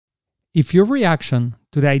If your reaction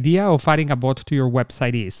to the idea of adding a bot to your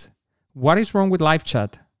website is, what is wrong with live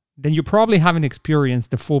chat? Then you probably haven't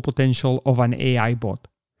experienced the full potential of an AI bot.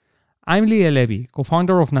 I'm Liel Levy,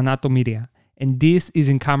 co-founder of Nanato Media, and this is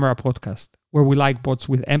In Camera Podcast, where we like bots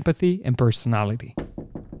with empathy and personality.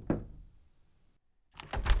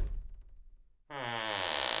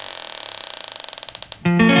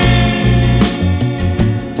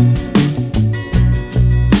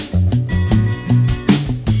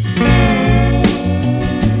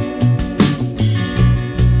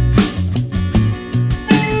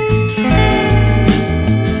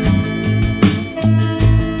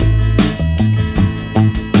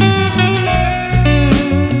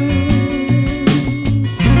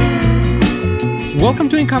 Welcome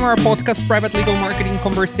to In Camera Podcast, Private Legal Marketing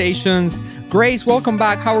Conversations. Grace, welcome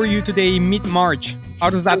back. How are you today, mid-March? How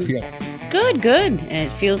does that feel? Good.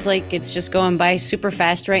 It feels like it's just going by super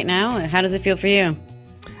fast right now. How does it feel for you?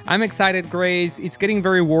 I'm excited, Grace. It's getting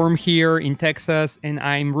very warm here in Texas, and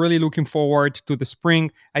I'm really looking forward to the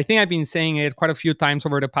spring. I think I've been saying it quite a few times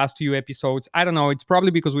over the past few episodes. I don't know. It's probably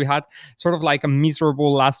because we had sort of like a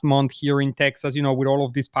miserable last month here in Texas, with all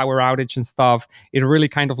of this power outage and stuff. It really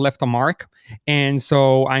kind of left a mark. And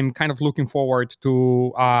so I'm kind of looking forward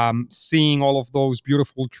to seeing all of those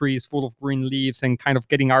beautiful trees full of green leaves and kind of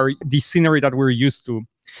getting the scenery that we're used to.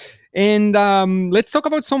 And let's talk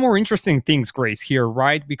about some more interesting things, Grace, here,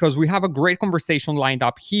 right? Because we have a great conversation lined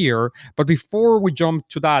up here. But before we jump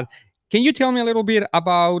to that, can you tell me a little bit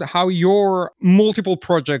about how your multiple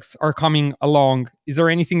projects are coming along? Is there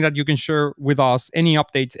anything that you can share with us? Any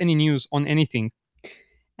updates, any news on anything?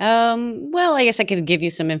 Well, I guess I could give you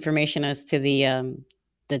some information as to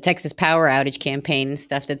the Texas power outage campaign and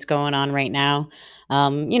stuff that's going on right now.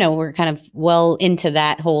 We're kind of well into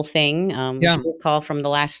that whole thing. If you recall from the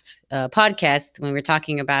last podcast when we were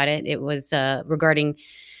talking about it, it was regarding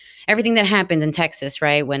everything that happened in Texas,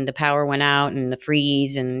 right? When the power went out and the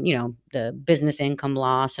freeze and, the business income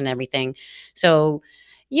loss and everything. So,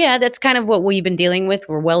 yeah, that's kind of what we've been dealing with.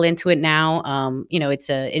 We're well into it now. It's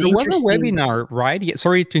an There was a interesting. webinar, right?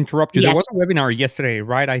 Sorry to interrupt you. There Yes. was a webinar yesterday,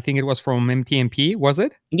 right? I think it was from MTMP, was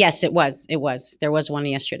it? Yes, it was. It was. There was one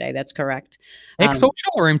yesterday. That's correct. X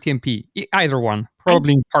Social or MTMP? Either one,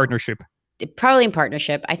 probably in partnership. Probably in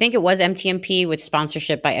partnership. I think it was MTMP with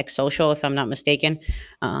sponsorship by X Social, if I'm not mistaken.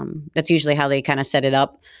 That's usually how they kind of set it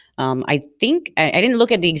up. I think I didn't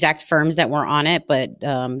look at the exact firms that were on it, but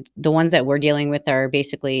the ones that we're dealing with are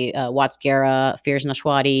basically Watts Guerra, Fears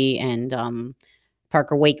Nashwati, and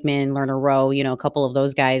Parker Wakeman, Lerner Rowe. A couple of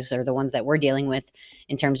those guys are the ones that we're dealing with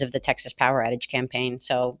in terms of the Texas power outage campaign.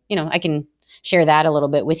 So, I can share that a little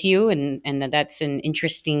bit with you, and that's an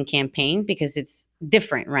interesting campaign because it's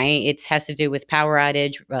different, right? It has to do with power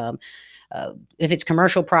outage. If it's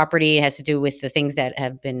commercial property, it has to do with the things that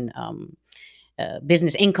have been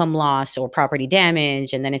business income loss or property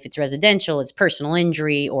damage, and then if it's residential, it's personal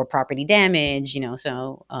injury or property damage.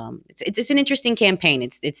 So it's an interesting campaign.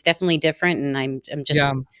 It's definitely different, and I'm just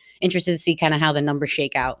interested to see kind of how the numbers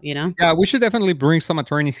shake out. Yeah, we should definitely bring some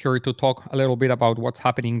attorneys here to talk a little bit about what's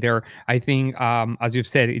happening there. I think, as you've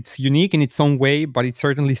said, it's unique in its own way, but it's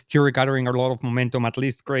certainly still gathering a lot of momentum. At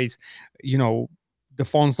least, Grace, the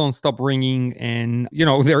phones don't stop ringing, and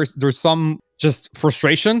there's some just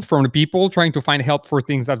frustration from the people trying to find help for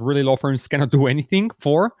things that really law firms cannot do anything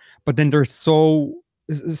for. But then there's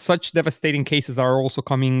such devastating cases are also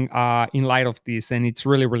coming in light of this, and it's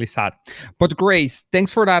really, really sad. But Grace,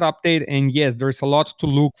 thanks for that update. And yes, there's a lot to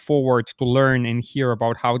look forward to learn and hear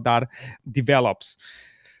about how that develops.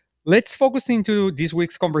 Let's focus into this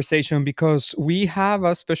week's conversation because we have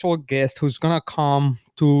a special guest who's gonna come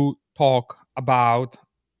to talk about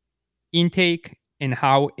intake and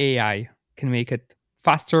how AI can make it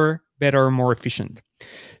faster, better, more efficient.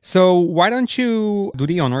 So why don't you do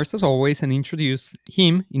the honors as always and introduce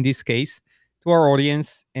him, in this case, to our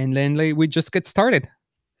audience, and then we just get started.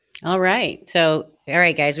 All right. So, all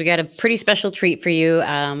right, guys, we got a pretty special treat for you.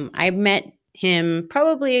 I met him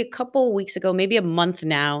probably a couple weeks ago, maybe a month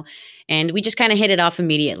now, and we just kind of hit it off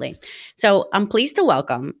immediately. So I'm pleased to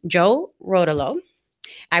welcome Joe Rotolo.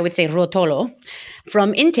 I would say Rotolo,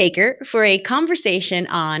 from Intaker for a conversation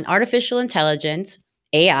on artificial intelligence,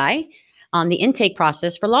 AI, on the intake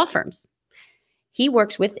process for law firms. He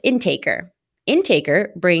works with Intaker.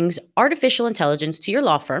 Intaker brings artificial intelligence to your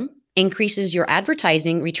law firm, increases your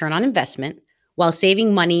advertising return on investment while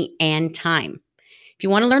saving money and time. If you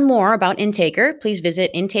want to learn more about Intaker, please visit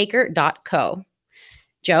intaker.co.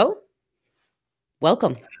 Joe,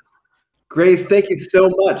 welcome. Grace, thank you so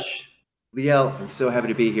much. Liel, I'm so happy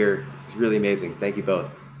to be here. It's really amazing. Thank you both.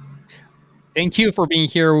 Thank you for being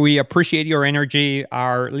here. We appreciate your energy.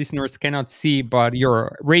 Our listeners cannot see, but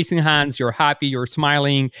you're raising hands, you're happy, you're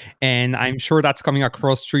smiling, and I'm sure that's coming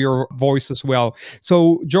across through your voice as well.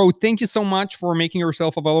 So, Joe, thank you so much for making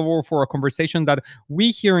yourself available for a conversation that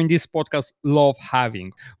we here in this podcast love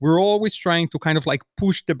having. We're always trying to kind of like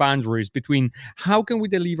push the boundaries between how can we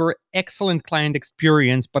deliver excellent client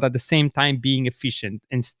experience, but at the same time being efficient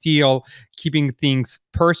and still keeping things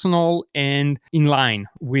personal and in line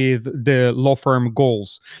with the law firm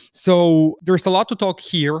goals. So there's a lot to talk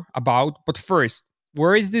here about. But first,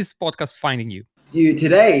 where is this podcast finding you?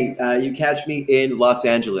 Today, you catch me in Los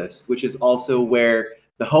Angeles, which is also where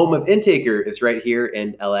the home of Intaker is, right here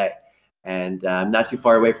in LA. And I'm not too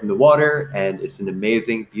far away from the water, and it's an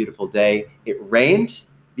amazing, beautiful day. It rained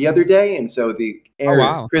the other day, and so the air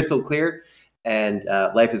is crystal clear, and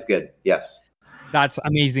life is good. Yes. That's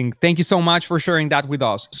amazing. Thank you so much for sharing that with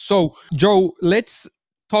us. So, Joe, let's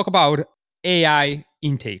talk about AI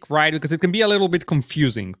intake, right? Because it can be a little bit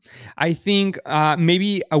confusing. I think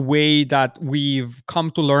maybe a way that we've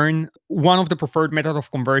come to learn, one of the preferred method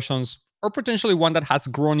of conversions, or potentially one that has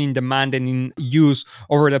grown in demand and in use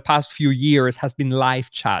over the past few years, has been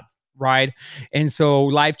live chat. Right. And so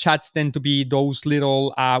live chats tend to be those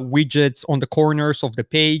little widgets on the corners of the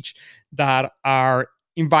page that are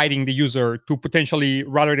inviting the user to potentially,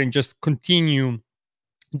 rather than just continue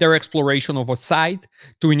their exploration of a site,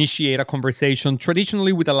 to initiate a conversation,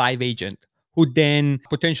 traditionally with a live agent, who then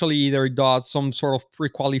potentially either does some sort of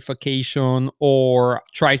pre-qualification or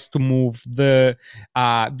tries to move the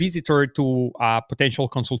visitor to a potential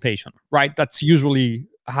consultation, right? That's usually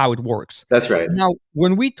how it works. That's right. Now,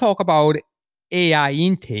 when we talk about AI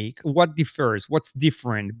intake, what differs? What's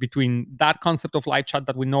different between that concept of live chat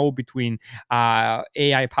that we know between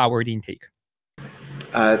AI powered intake?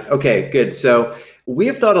 Okay, good. So we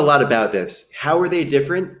have thought a lot about this. How are they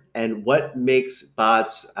different, and what makes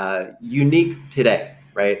bots unique today?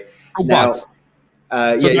 Right now, Bots.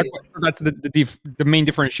 So that's the main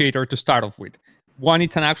differentiator to start off with. One,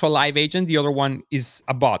 it's an actual live agent. The other one is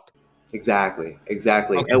a bot. Exactly. Okay.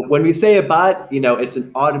 Okay. And when we say a bot, it's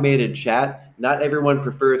an automated chat. Not everyone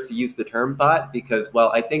prefers to use the term bot because,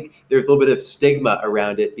 well, I think there's a little bit of stigma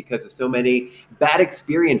around it because of so many bad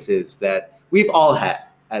experiences that we've all had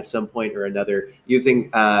at some point or another using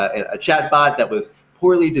a chat bot that was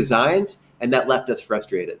poorly designed and that left us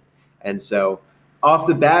frustrated. And so off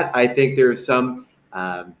the bat, I think there's some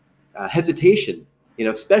hesitation,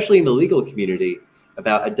 especially in the legal community,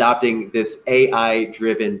 about adopting this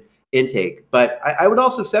AI-driven intake. But I would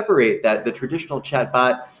also separate that the traditional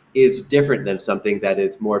chatbot is different than something that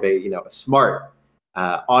is more of a smart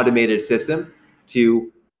automated system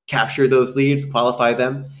to capture those leads, qualify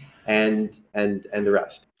them, and the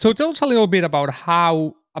rest. So tell us a little bit about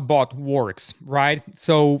how a bot works, right?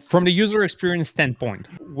 So from the user experience standpoint,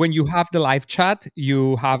 when you have the live chat,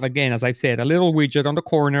 you have, again, as I've said, a little widget on the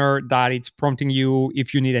corner that it's prompting you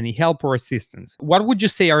if you need any help or assistance. What would you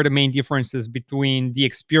say are the main differences between the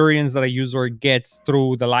experience that a user gets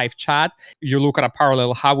through the live chat? You look at a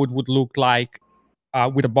parallel, how it would look like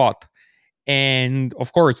with a bot. And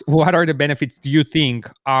of course, what are the benefits do you think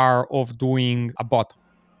are of doing a bot?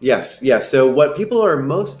 Yes. So what people are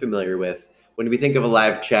most familiar with when we think of a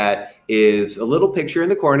live chat is a little picture in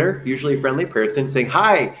the corner, usually a friendly person saying,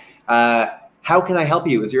 "Hi, how can I help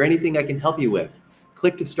you? Is there anything I can help you with?"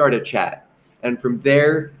 Click to start a chat. And from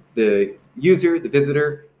there, the user, the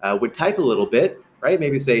visitor, would type a little bit, right?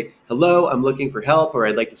 Maybe say, "Hello, I'm looking for help," or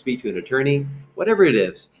 "I'd like to speak to an attorney," whatever it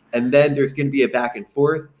is. And then there's going to be a back and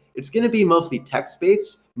forth. It's going to be mostly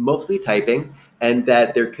text-based, mostly typing, and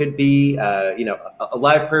that there could be, a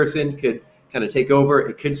live person could kind of take over.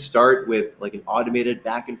 It could start with like an automated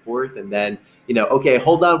back and forth, and then, okay,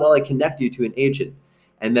 hold on while I connect you to an agent.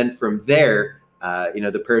 And then from there,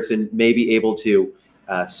 the person may be able to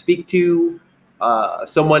speak to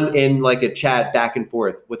someone in like a chat back and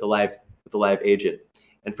forth with a live agent.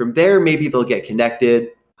 And from there, maybe they'll get connected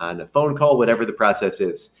on a phone call, whatever the process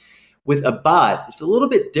is. With a bot, it's a little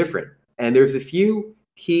bit different. And there's a few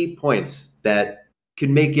key points that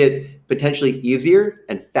can make it potentially easier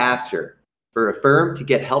and faster for a firm to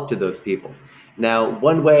get help to those people. Now,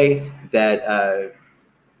 one way that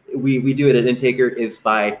we do it at Intaker is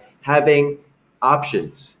by having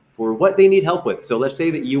options for what they need help with. So let's say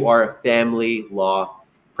that you are a family law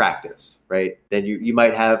practice, right? Then you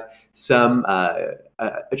might have some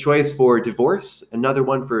a choice for divorce, another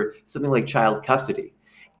one for something like child custody.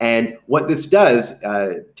 And what this does,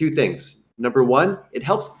 two things. Number one, it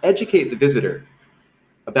helps educate the visitor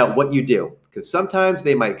about what you do. Because sometimes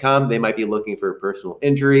they might be looking for a personal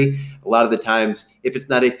injury. A lot of the times, if it's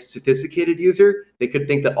not a sophisticated user, they could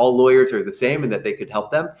think that all lawyers are the same and that they could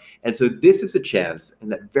help them. And so this is a chance in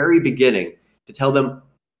that very beginning to tell them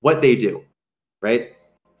what they do, right?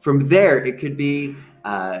 From there, it could be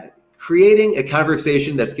creating a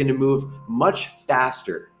conversation that's going to move much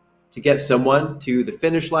faster to get someone to the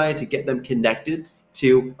finish line, to get them connected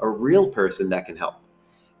to a real person that can help.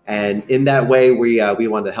 And in that way, we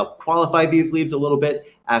want to help qualify these leads a little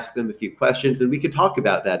bit, ask them a few questions, and we could talk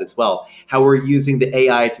about that as well, how we're using the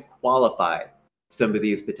AI to qualify some of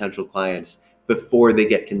these potential clients before they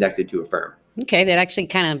get connected to a firm. Okay, that actually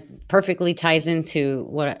kind of perfectly ties into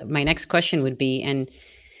what my next question would be. And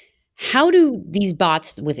how do these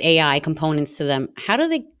bots with AI components to them, how do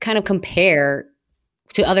they kind of compare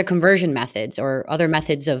to other conversion methods or other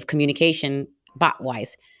methods of communication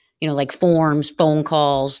bot-wise? Like forms, phone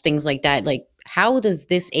calls, things like that. Like, how does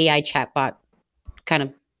this AI chatbot kind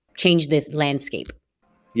of change this landscape?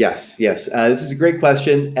 Yes. This is a great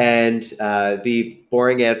question. And the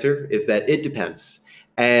boring answer is that it depends.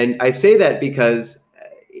 And I say that because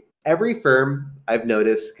every firm I've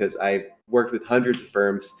noticed, because I've worked with hundreds of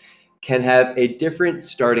firms, can have a different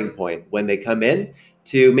starting point when they come in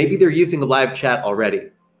to maybe they're using a live chat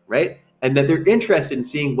already, right? And then they're interested in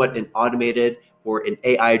seeing what an automated or an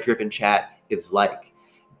AI-driven chat is like.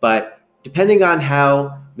 But depending on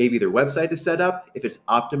how maybe their website is set up, if it's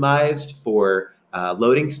optimized for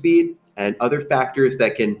loading speed and other factors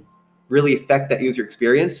that can really affect that user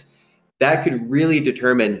experience, that could really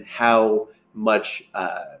determine how much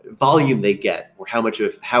volume they get or how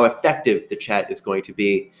effective the chat is going to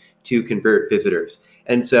be to convert visitors.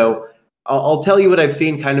 And so I'll tell you what I've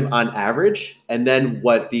seen kind of on average, and then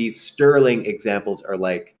what the sterling examples are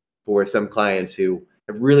like for some clients who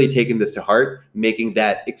have really taken this to heart, making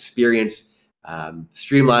that experience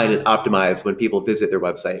streamlined and optimized when people visit their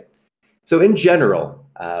website. So in general,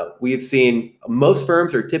 we've seen most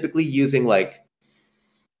firms are typically using like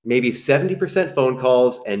maybe 70% phone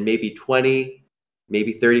calls and maybe 20,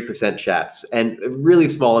 maybe 30% chats, and a really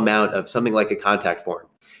small amount of something like a contact form.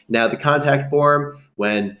 Now, the contact form,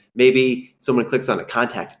 when maybe someone clicks on a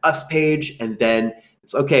contact us page and then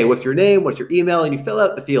it's okay, what's your name, what's your email, and you fill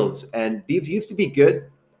out the fields. And these used to be good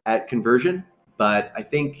at conversion, but I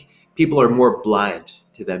think people are more blind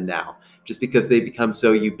to them now just because they become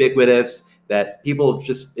so ubiquitous that people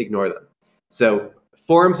just ignore them. So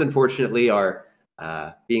forms, unfortunately, are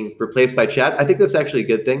being replaced by chat. I think that's actually a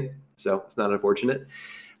good thing, so it's not unfortunate.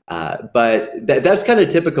 But that's kind of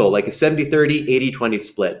typical, like a 70-30, 80-20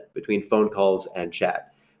 split between phone calls and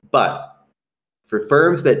chat. But for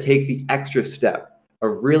firms that take the extra step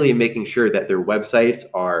of really making sure that their websites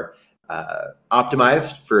are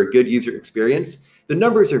optimized for a good user experience, the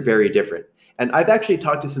numbers are very different. And I've actually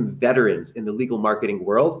talked to some veterans in the legal marketing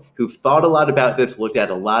world who've thought a lot about this, looked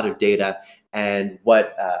at a lot of data, and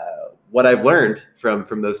what I've learned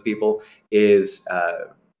from those people is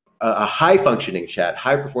a high functioning chat,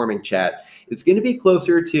 high performing chat, it's going to be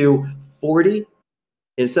closer to 40,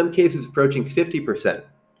 in some cases approaching 50%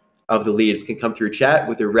 of the leads can come through chat,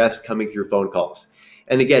 with the rest coming through phone calls.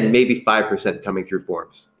 And again, maybe 5% coming through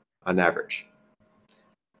forms on average.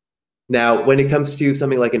 Now, when it comes to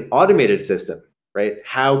something like an automated system, right,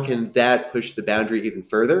 how can that push the boundary even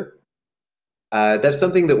further? That's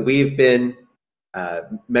something that we've been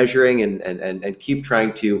measuring and keep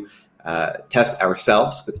trying to test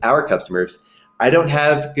ourselves with our customers. I don't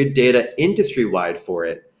have good data industry-wide for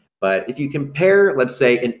it, but if you compare, let's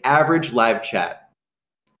say, an average live chat,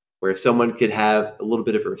 where someone could have a little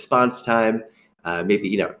bit of a response time,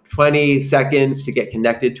 maybe 20 seconds to get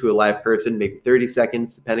connected to a live person, maybe 30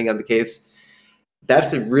 seconds, depending on the case.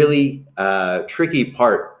 That's a really tricky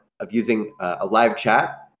part of using a live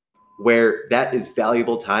chat, where that is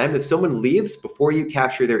valuable time. If someone leaves before you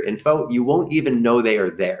capture their info, you won't even know they are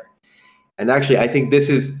there. And actually, I think this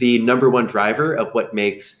is the number one driver of what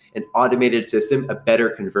makes an automated system a better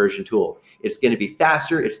conversion tool. It's going to be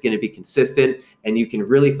faster, it's going to be consistent, and you can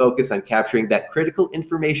really focus on capturing that critical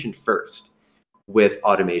information first with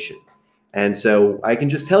automation. And so I can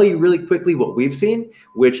just tell you really quickly what we've seen,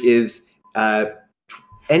 which is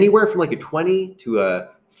anywhere from like a 20 to a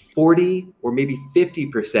 40 or maybe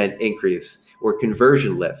 50% increase or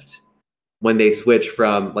conversion lift when they switch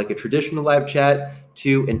from like a traditional live chat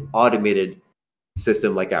to an automated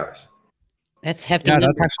system like ours. That's hefty Yeah,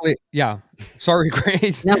 number. that's actually Sorry,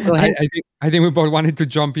 Grace. No, go ahead. I think we both wanted to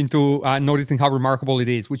jump into noticing how remarkable it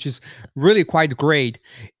is, which is really quite great.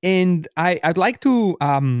 And I'd like to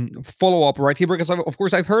follow up right here because of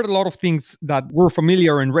course I've heard a lot of things that were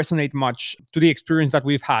familiar and resonate much to the experience that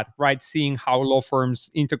we've had, right? Seeing how law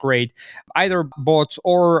firms integrate either bots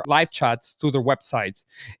or live chats to their websites.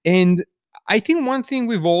 And I think one thing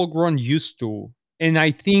we've all grown used to, and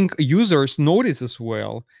I think users notice as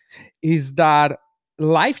well, is that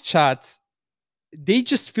live chats, they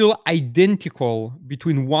just feel identical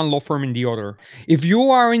between one law firm and the other. If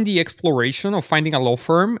you are in the exploration of finding a law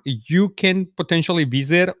firm, you can potentially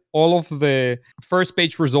visit all of the first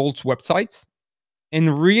page results websites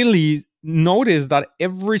and really notice that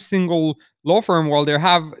every single law firm, while they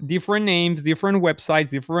have different names, different websites,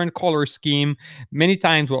 different color scheme, many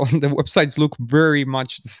times, well, the websites look very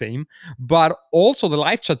much the same, but also the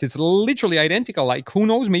live chats is literally identical. Like, who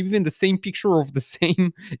knows, maybe even the same picture of the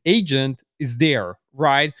same agent is there,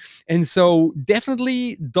 right? And so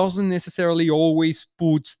definitely doesn't necessarily always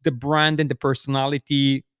put the brand and the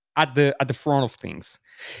personality at the front of things.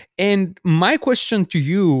 And my question to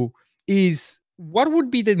you is, what would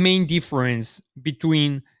be the main difference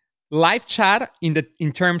between live chat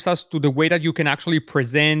in terms as to the way that you can actually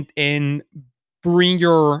present and bring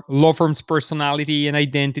your law firm's personality and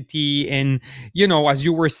identity, and, as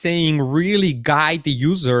you were saying, really guide the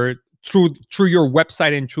user through your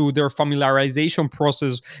website and through their familiarization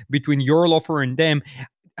process between your law firm and them,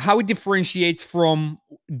 how it differentiates from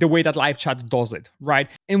the way that live chat does it, right?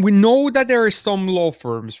 And we know that there are some law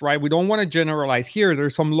firms, right? We don't want to generalize here.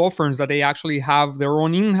 There's some law firms that they actually have their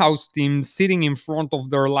own in-house team sitting in front of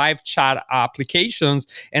their live chat applications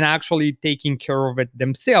and actually taking care of it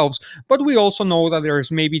themselves. But we also know that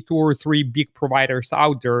there's maybe 2 or 3 big providers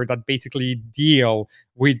out there that basically deal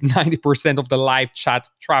with 90% of the live chat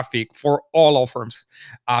traffic for all law firms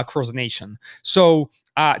across the nation. So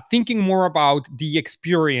thinking more about the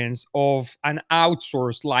experience of an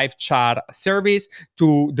outsourced live chat service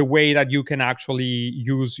to the way that you can actually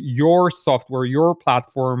use your software, your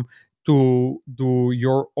platform to do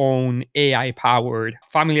your own AI powered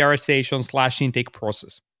familiarization / intake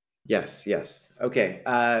process. Yes, yes. Okay,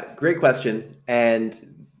 great question.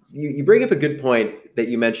 And you bring up a good point that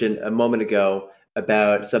you mentioned a moment ago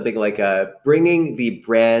about something like bringing the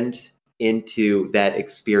brand into that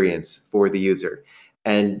experience for the user.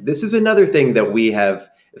 And this is another thing that we have,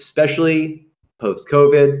 especially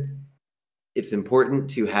post-COVID. It's important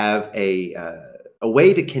to have a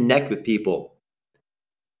way to connect with people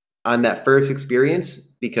on that first experience,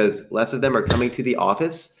 because less of them are coming to the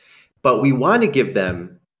office, but we want to give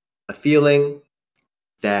them a feeling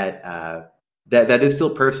that that is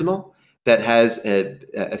still personal, that has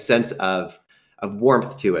a sense of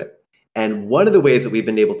warmth to it. And one of the ways that we've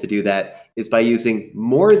been able to do that is by using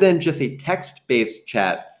more than just a text-based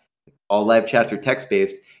chat. All live chats are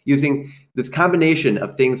text-based, using this combination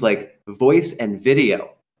of things like voice and video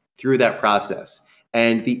through that process.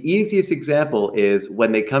 And the easiest example is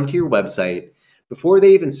when they come to your website, before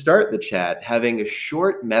they even start the chat, having a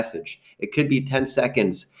short message. It could be 10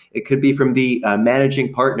 seconds. It could be from the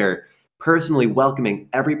managing partner, personally welcoming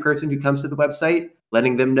every person who comes to the website,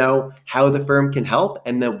 letting them know how the firm can help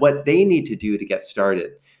and then what they need to do to get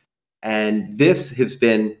started. And this has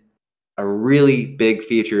been a really big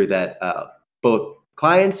feature that both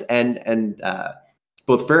clients and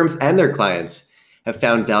both firms and their clients have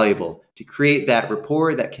found valuable, to create that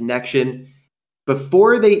rapport, that connection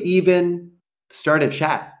before they even start a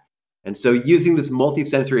chat. And so using this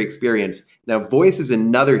multi-sensory experience. Now, voice is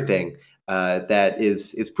another thing that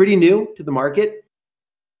is pretty new to the market,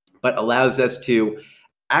 but allows us to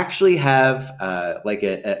actually have like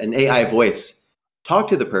an AI voice talk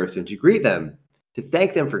to the person, to greet them, to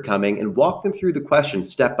thank them for coming, and walk them through the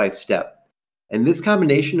questions step by step. And this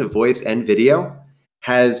combination of voice and video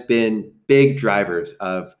has been big drivers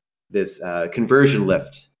of this conversion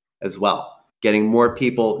lift as well. Getting more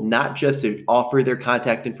people not just to offer their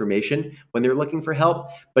contact information when they're looking for help,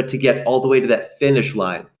 but to get all the way to that finish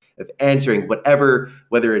line of answering whatever,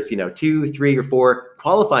 whether it's 2, 3, or 4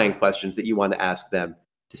 qualifying questions that you want to ask them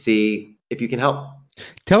to see if you can help.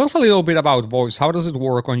 Tell us a little bit about voice. How does it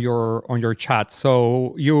work on your chat?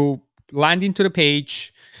 So you land into the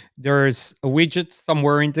page. There's a widget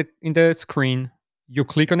somewhere in the screen. You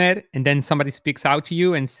click on it, and then somebody speaks out to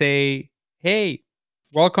you and say, "Hey,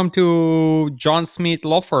 welcome to John Smith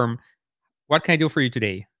Law Firm. What can I do for you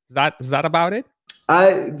today?" Is that about it?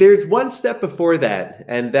 There's one step before that,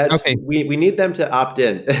 and that's Okay. we need them to opt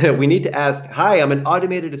in. We need to ask, "Hi, I'm an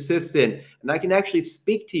automated assistant, and I can actually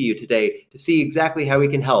speak to you today to see exactly how we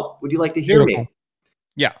can help. Would you like to hear Beautiful. me?"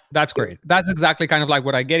 Yeah, that's great. That's exactly kind of like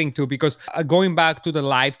what I'm getting to, because going back to the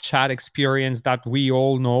live chat experience that we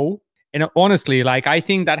all know. And honestly, like I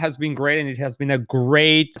think that has been great, and it has been a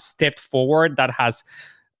great step forward that has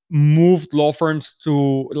moved law firms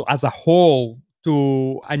to, as a whole,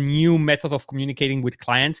 to a new method of communicating with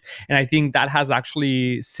clients. And I think that has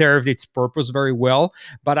actually served its purpose very well.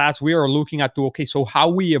 But as we are looking at, okay, so how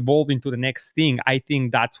we evolve into the next thing, I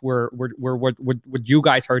think that's where what you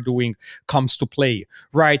guys are doing comes to play,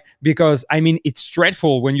 right? Because I mean, it's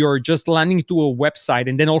dreadful when you're just landing to a website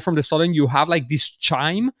and then all from the sudden you have like this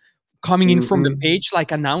chime coming in from the page,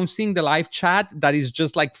 like announcing the live chat, that is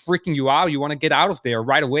just like freaking you out. You want to get out of there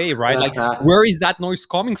right away, right? Like, where is that noise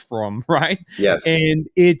coming from, right? Yes. And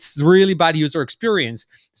it's really bad user experience.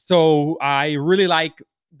 So I really like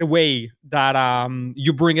the way that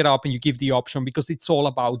you bring it up and you give the option, because it's all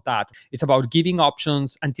about that. It's about giving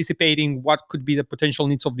options, anticipating what could be the potential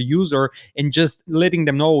needs of the user, and just letting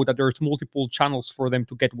them know that there's multiple channels for them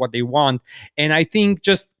to get what they want. And I think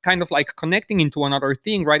just kind of like connecting into another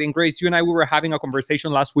thing, right? And Grace, you and I, we were having a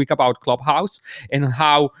conversation last week about Clubhouse and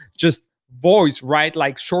how just voice, right?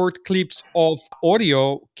 Like short clips of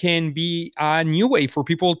audio can be a new way for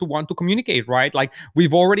people to want to communicate, right? Like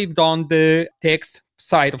we've already done the text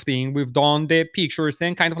side of thing, we've done the pictures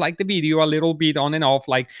and kind of like the video a little bit on and off,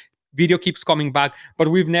 like video keeps coming back, but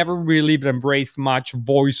we've never really embraced much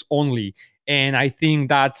voice only. And I think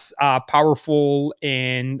that's a powerful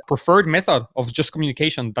and preferred method of just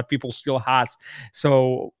communication that people still has.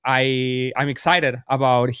 So I'm excited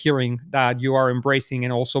about hearing that you are embracing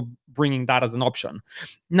and also bringing that as an option.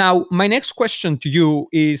 Now, my next question to you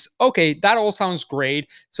is, okay, that all sounds great.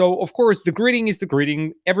 So, of course, the greeting is the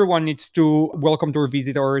greeting. Everyone needs to welcome their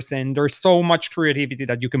visitors, and there's so much creativity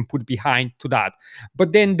that you can put behind to that.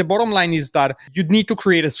 But then the bottom line is that you need to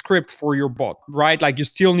create a script for your bot, right? Like you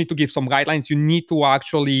still need to give some guidelines. You need to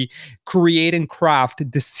actually create and craft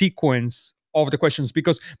the sequence of the questions,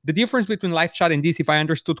 because the difference between live chat and this, if I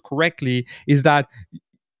understood correctly, is that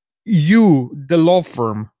you, the law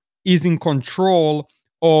firm, is in control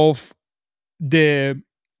of the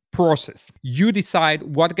process. You decide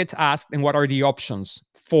what gets asked and what are the options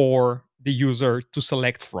for the user to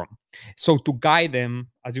select from. So to guide them,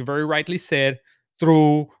 as you very rightly said,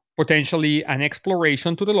 through potentially an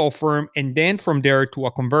exploration to the law firm, and then from there to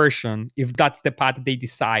a conversion, if that's the path they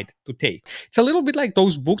decide to take. It's a little bit like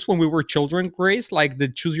those books when we were children, Grace, like the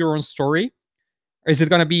Choose Your Own Story. Is it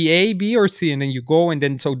going to be A, B, or C? And then you go, and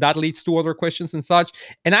then so that leads to other questions and such.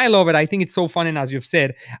 And I love it. I think it's so fun. And as you've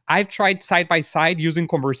said, I've tried side by side using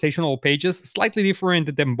conversational pages, slightly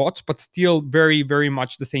different than bots, but still very, very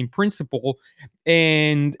much the same principle.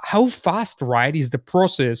 And how fast, right, is the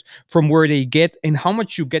process from where they get and how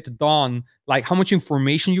much you get done, like how much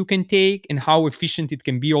information you can take and how efficient it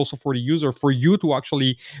can be also for the user, for you to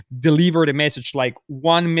actually deliver the message like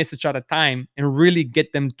one message at a time and really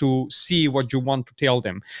get them to see what you want to tell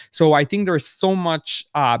them. So I think there's so much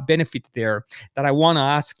benefit there that I want to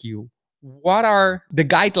ask you. What are the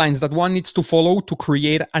guidelines that one needs to follow to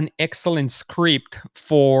create an excellent script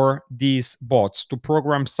for these bots, to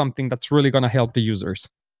program something that's really going to help the users?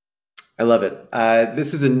 I love it.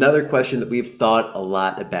 This is another question that we've thought a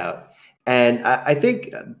lot about. And I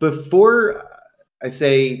think before I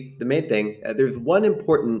say the main thing, there's one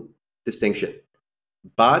important distinction.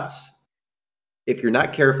 Bots, if you're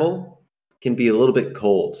not careful, can be a little bit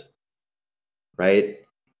cold, right?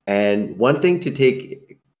 And one thing to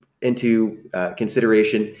take into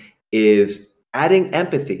consideration is adding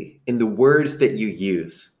empathy in the words that you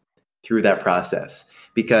use through that process.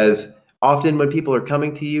 Because often when people are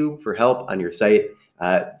coming to you for help on your site,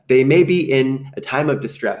 they may be in a time of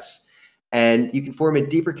distress. And you can form a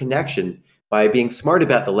deeper connection by being smart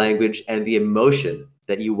about the language and the emotion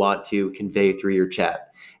that you want to convey through your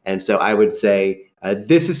chat. And so I would say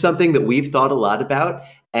this is something that we've thought a lot about.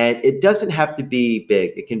 And it doesn't have to be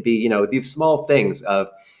big. It can be, these small things of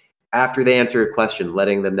after they answer a question,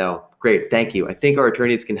 letting them know, great, thank you. I think our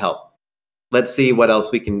attorneys can help. Let's see what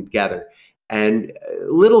else we can gather. And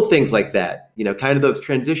little things like that, kind of those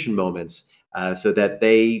transition moments, so that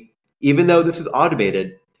they, even though this is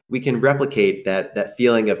automated, we can replicate that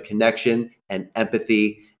feeling of connection and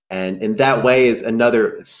empathy. And in that way is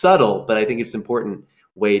another subtle, but I think it's important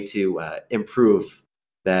way to improve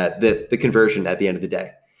the conversion at the end of the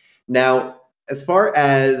day. Now, as far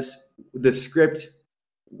as the script,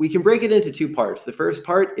 we can break it into two parts. The first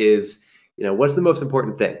part is, what's the most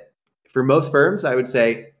important thing? For most firms, I would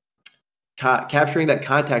say capturing that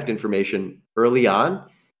contact information early on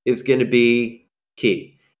is going to be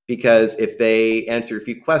key. Because if they answer a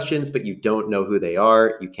few questions, but you don't know who they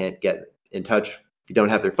are, you can't get in touch if you don't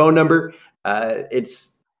have their phone number,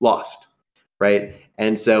 it's lost, right?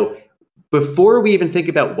 And so before we even think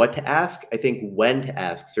about what to ask, I think when to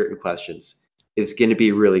ask certain questions is going to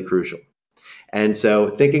be really crucial. And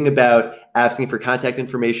so thinking about asking for contact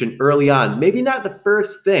information early on, maybe not the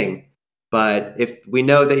first thing, but if we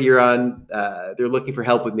know that they're looking for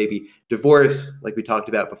help with maybe divorce, like we talked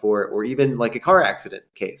about before, or even like a car accident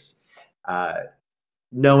case,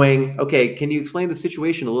 knowing, okay, can you explain the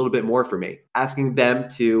situation a little bit more for me? Asking them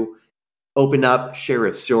to open up, share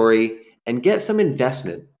a story, and get some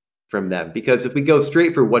investment from them. Because if we go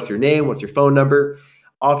straight for what's your name, what's your phone number,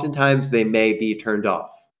 oftentimes they may be turned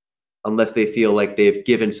off unless they feel like they've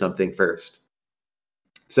given something first.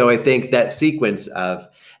 So I think that sequence of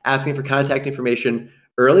asking for contact information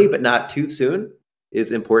early but not too soon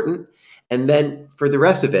is important. And then for the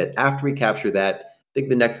rest of it, after we capture that, I think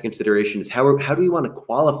the next consideration is how do we want to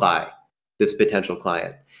qualify this potential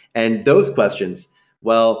client? And those questions,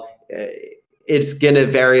 well, it's going to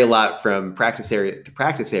vary a lot from practice area to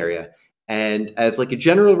practice area. And as like a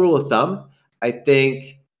general rule of thumb, I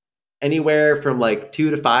think anywhere from like 2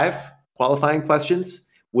 to 5 qualifying questions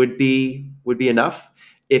would be enough.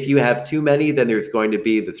 If you have too many, then there's going to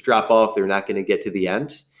be this drop off. They're not going to get to the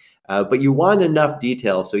end. But you want enough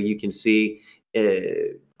detail so you can see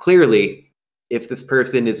clearly if this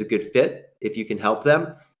person is a good fit, if you can help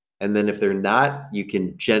them. And then if they're not, you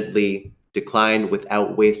can gently decline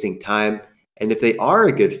without wasting time. And if they are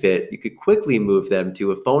a good fit, you could quickly move them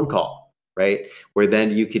to a phone call, right? Where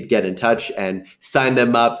then you could get in touch and sign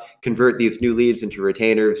them up, convert these new leads into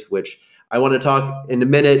retainers, which I want to talk in a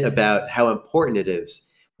minute about how important it is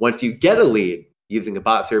once you get a lead using a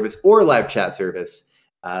bot service or a live chat service,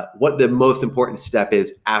 what the most important step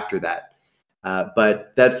is after that.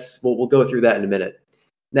 But we'll go through that in a minute.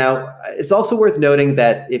 Now, it's also worth noting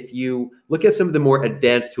that if you look at some of the more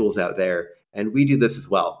advanced tools out there, and we do this as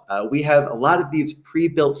well, we have a lot of these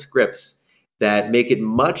pre-built scripts that make it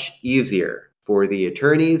much easier for the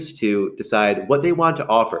attorneys to decide what they want to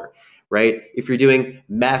offer, right? If you're doing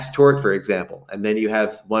mass tort, for example, and then you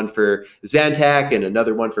have one for Zantac and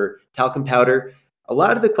another one for talcum powder, a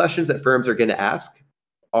lot of the questions that firms are going to ask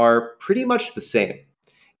are pretty much the same.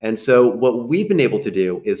 And so what we've been able to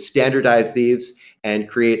do is standardize these and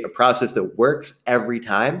create a process that works every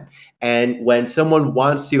time. And when someone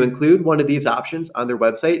wants to include one of these options on their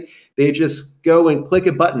website, they just go and click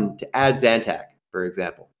a button to add Zantac, for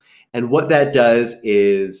example. And what that does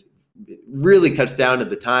is it really cuts down to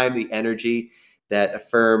the time, the energy that a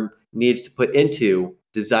firm needs to put into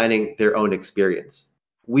designing their own experience.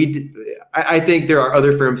 I think there are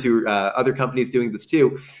other firms other companies doing this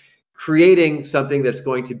too, creating something that's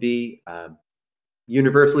going to be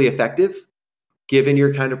universally effective given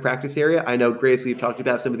your kind of practice area. I know, Grace, we've talked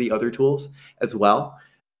about some of the other tools as well.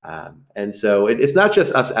 And so it's not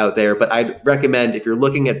just us out there, but I'd recommend if you're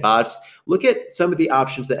looking at bots, look at some of the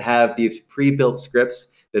options that have these pre-built scripts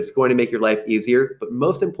that's going to make your life easier. But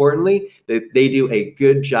most importantly, they do a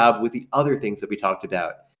good job with the other things that we talked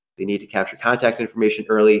about. They need to capture contact information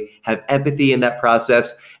early, have empathy in that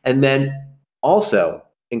process, and then also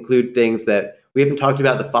include things that we haven't talked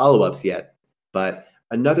about the follow-ups yet, but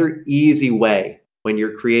another easy way when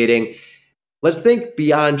you're creating, let's think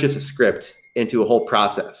beyond just a script into a whole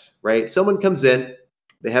process, right? Someone comes in,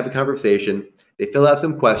 they have a conversation, they fill out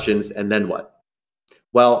some questions, and then what?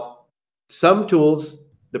 Well, some tools,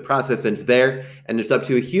 the process ends there, and it's up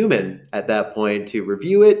to a human at that point to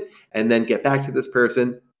review it and then get back to this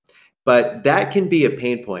person. But that can be a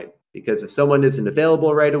pain point because if someone isn't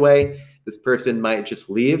available right away, this person might just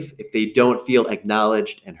leave if they don't feel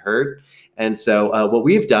acknowledged and heard. And so what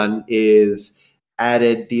we've done is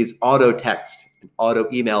added these auto text and auto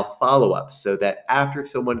email follow-ups so that after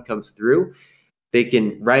someone comes through, they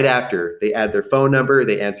can, right after, they add their phone number,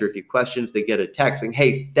 they answer a few questions, they get a text saying,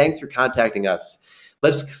 hey, thanks for contacting us.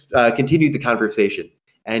 Let's continue the conversation.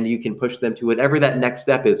 And you can push them to whatever that next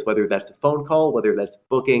step is, whether that's a phone call, whether that's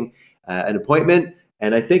booking an appointment.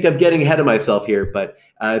 And I think I'm getting ahead of myself here, but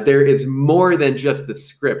there is more than just the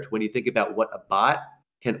script when you think about what a bot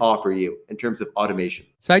can offer you in terms of automation.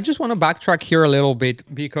 So I just want to backtrack here a little bit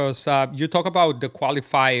because you talk about the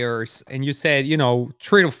qualifiers and you said,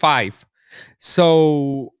 3 to 5.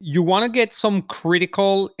 So you want to get some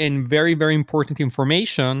critical and very, very important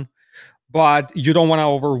information, but you don't want to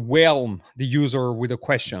overwhelm the user with the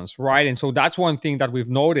questions, right? And so that's one thing that we've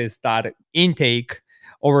noticed that intake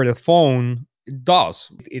over the phone does.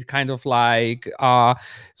 It kind of like,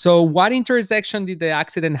 so what intersection did the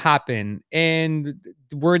accident happen? And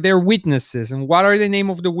were there witnesses? And what are the name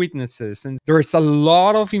of the witnesses? And there's a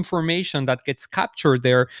lot of information that gets captured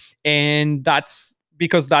there. And that's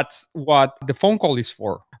because that's what the phone call is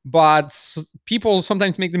for. But people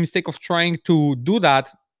sometimes make the mistake of trying to do that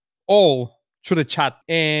all through the chat.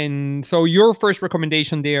 And so your first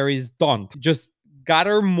recommendation there is don't. Just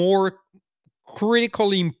gather more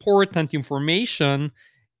critically important information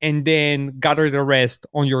and then gather the rest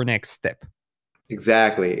on your next step.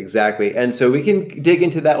 Exactly. And so we can dig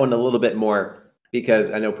into that one a little bit more, because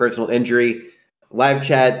I know personal injury, live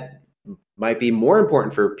chat might be more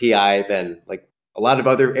important for PI than like a lot of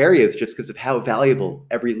other areas, just because of how valuable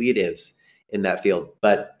every lead is in that field.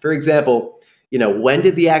 But for example, when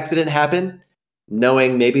did the accident happen?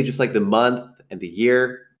 Knowing maybe just like the month and the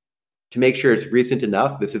year to make sure it's recent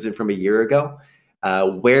enough. This isn't from a year ago.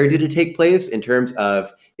 Where did it take place in terms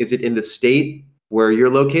of, is it in the state where you're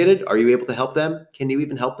located? Are you able to help them? Can you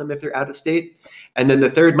even help them if they're out of state? And then the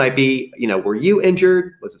third might be, were you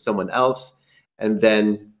injured? Was it someone else? And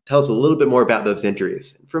then tell us a little bit more about those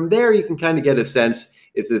injuries. From there, you can kind of get a sense,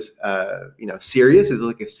 is this, serious? Is it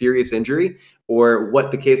like a serious injury? Or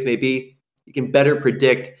what the case may be. You can better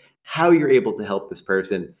predict how you're able to help this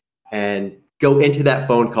person and go into that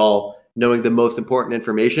phone call knowing the most important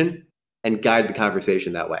information and guide the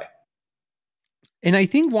conversation that way. And I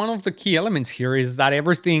think one of the key elements here is that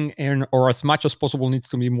everything or as much as possible needs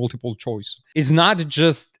to be multiple choice. It's not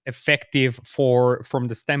just effective from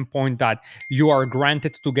the standpoint that you are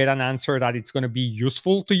granted to get an answer that it's going to be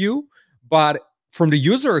useful to you, but from the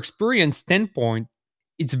user experience standpoint,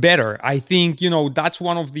 it's better. I think, that's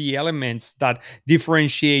one of the elements that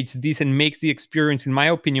differentiates this and makes the experience, in my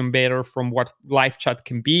opinion, better from what live chat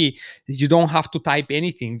can be. You don't have to type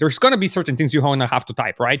anything. There's going to be certain things you're going to have to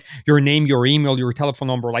type, right? Your name, your email, your telephone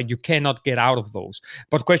number, like you cannot get out of those.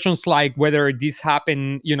 But questions like whether this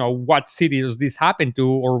happened, what city does this happen to,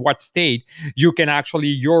 or what state, you can actually,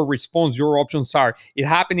 your response, your options are, it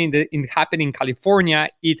happened in California,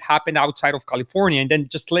 it happened outside of California, and then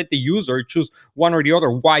just let the user choose one or the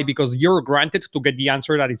other. Why? Because you're granted to get the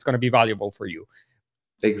answer that it's going to be valuable for you.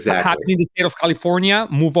 Exactly. Happened in the state of California,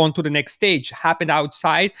 move on to the next stage. Happened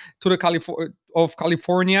outside to the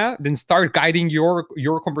California, then start guiding your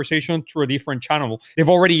conversation through a different channel. They've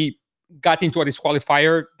already got into a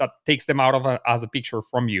disqualifier that takes them out of as a picture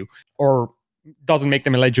from you, or doesn't make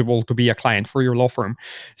them eligible to be a client for your law firm.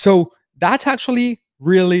 So that's actually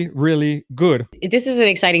really, really good. This is an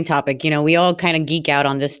exciting topic. We all kind of geek out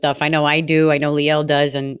on this stuff. I know I do. I know Liel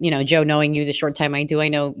does. And, Joe, knowing you the short time I do, I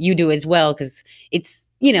know you do as well, because it's,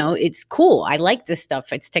 it's cool. I like this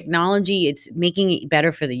stuff. It's technology. It's making it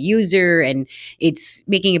better for the user, and it's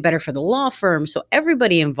making it better for the law firm. So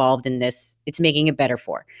everybody involved in this, it's making it better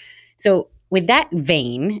for. So with that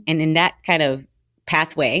vein and in that kind of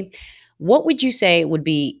pathway, what would you say would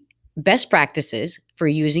be best practices for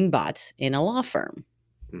using bots in a law firm?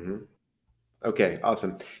 Mm-hmm. Okay,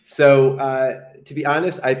 awesome. So to be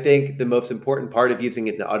honest, I think the most important part of using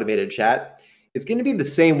an automated chat is going to be the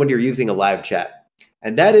same when you're using a live chat.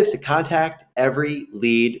 And that is to contact every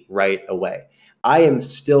lead right away. I am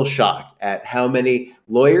still shocked at how many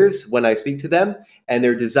lawyers, when I speak to them and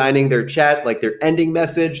they're designing their chat, like their ending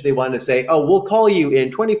message, they want to say, oh, we'll call you in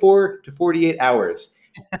 24 to 48 hours.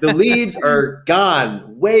 The leads are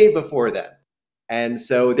gone way before that. And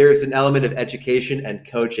so there's an element of education and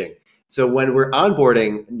coaching. So when we're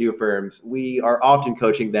onboarding new firms, we are often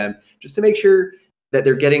coaching them just to make sure that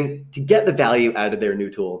they're getting to get the value out of their new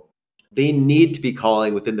tool. They need to be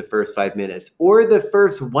calling within the first 5 minutes or the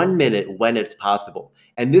first 1 minute when it's possible.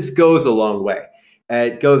 And this goes a long way.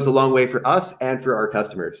 It goes a long way for us and for our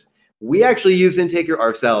customers. We actually use Intaker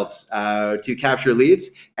ourselves to capture leads.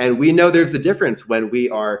 And we know there's a difference when we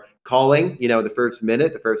are calling, the first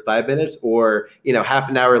minute, the first 5 minutes, or, half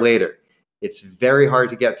an hour later. It's very hard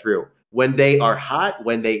to get through. When they are hot,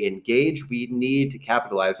 when they engage, we need to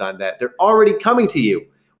capitalize on that. They're already coming to you.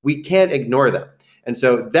 We can't ignore them. And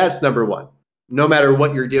so that's number one. No matter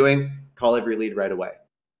what you're doing, call every lead right away.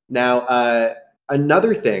 Now,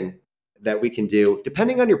 another thing that we can do,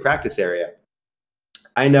 depending on your practice area,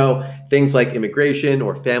 I know things like immigration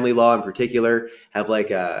or family law in particular have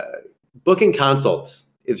like booking consults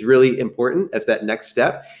is really important as that next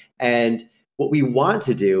step. And what we want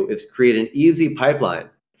to do is create an easy pipeline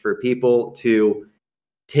for people to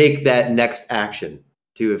take that next action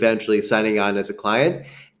to eventually signing on as a client.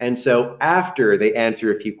 And so after they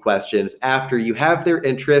answer a few questions, after you have their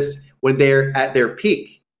interest, when they're at their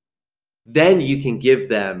peak, then you can give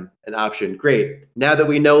them an option. Great. Now that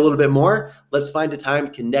we know a little bit more, let's find a time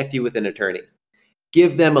to connect you with an attorney.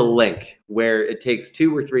 Give them a link where it takes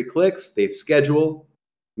 2 or 3 clicks. They schedule.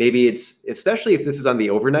 Maybe it's, especially if this is on the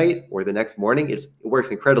overnight or the next morning, it works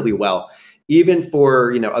incredibly well. Even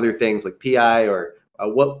for other things like PI or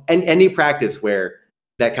any practice where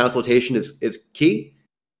that consultation is key,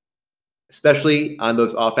 especially on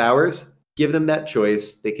those off hours. Give them that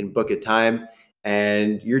choice. They can book a time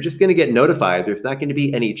and you're just going to get notified. There's not going to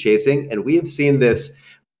be any chasing. And we have seen this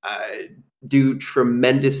do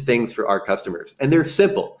tremendous things for our customers. And they're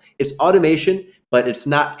simple. It's automation, but it's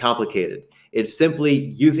not complicated. It's simply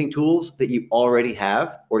using tools that you already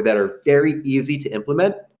have or that are very easy to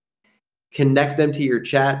implement, connect them to your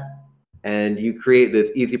chat, and you create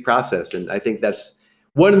this easy process. And I think that's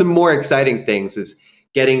one of the more exciting things, is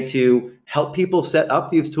getting to help people set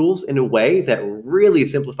up these tools in a way that really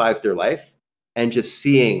simplifies their life, and just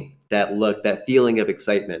seeing that look, that feeling of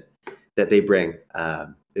excitement that they bring.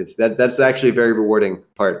 That's actually a very rewarding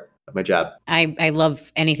part of my job. I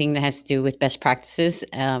love anything that has to do with best practices.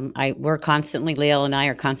 We're constantly, Lael and I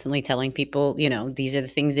are constantly telling people, these are the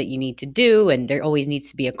things that you need to do, and there always needs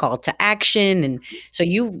to be a call to action. And so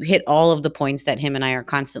you hit all of the points that him and I are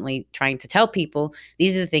constantly trying to tell people.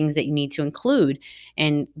 These are the things that you need to include.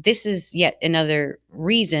 And this is yet another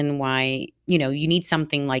reason why, you need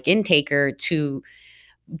something like Intaker to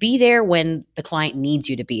be there when the client needs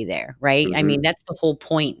you to be there, right? I mean, that's the whole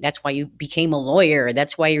point. That's why you became a lawyer.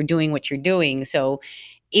 That's why you're doing what you're doing. So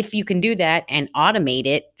if you can do that and automate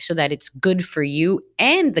it so that it's good for you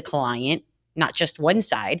and the client, not just one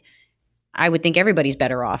side, I would think everybody's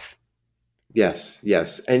better off. Yes.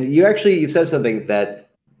 And you said something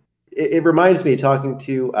that it reminds me, talking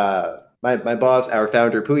to my boss, our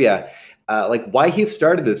founder, Puya, like why he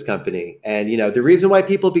started this company. And, the reason why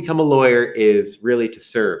people become a lawyer is really to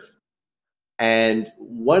serve. And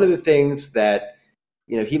one of the things that,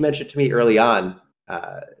 he mentioned to me early on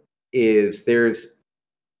is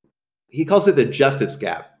he calls it the justice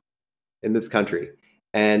gap in this country.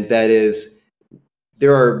 And that is,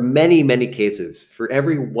 there are many, many cases. For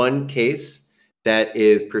every one case that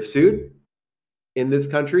is pursued in this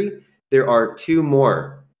country, there are two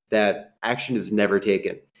more that action is never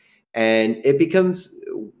taken. And it becomes,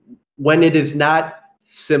 when it is not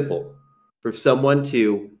simple for someone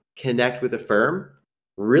to connect with a firm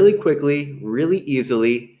really quickly, really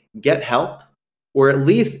easily, get help, or at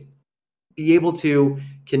least be able to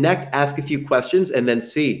connect, ask a few questions, and then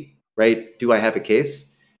see, right, do I have a case?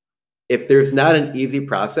 If there's not an easy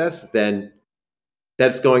process, then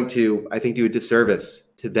that's going to, I think, do a disservice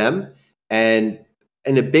to them. And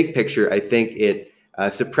in a big picture, I think it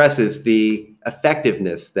suppresses the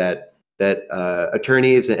effectiveness that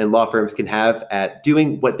attorneys and law firms can have at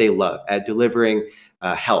doing what they love, at delivering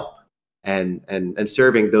help and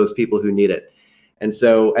serving those people who need it. And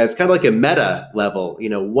so, as kind of like a meta level,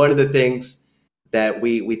 one of the things that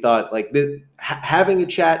we thought, like having a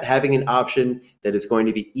chat, having an option that is going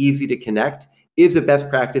to be easy to connect, is a best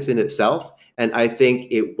practice in itself. And I think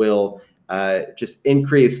it will just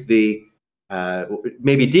increase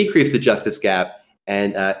maybe decrease the justice gap,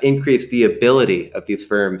 and increase the ability of these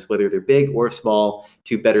firms, whether they're big or small,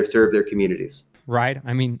 to better serve their communities. Right.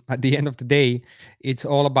 I mean, at the end of the day, it's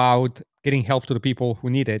all about getting help to the people who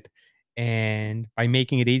need it. And by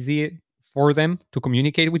making it easy for them to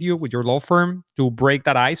communicate with you, with your law firm, to break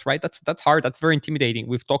that ice, right? That's hard. That's very intimidating.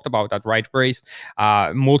 We've talked about that, right, Grace?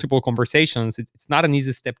 Multiple conversations. It's not an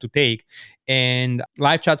easy step to take. And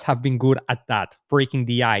live chats have been good at that, breaking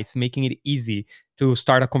the ice, making it easy to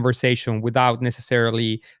start a conversation without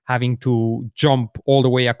necessarily having to jump all the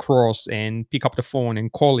way across and pick up the phone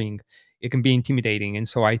and calling. It can be intimidating. And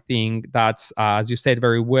so I think that's, as you said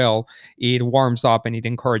very well, it warms up and it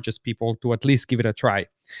encourages people to at least give it a try.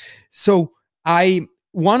 So I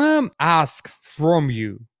want to ask from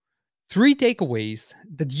you 3 takeaways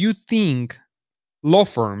that you think law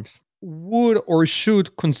firms would or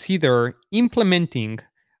should consider implementing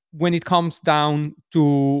when it comes down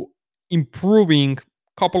to improving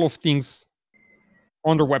a couple of things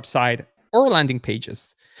on their website or landing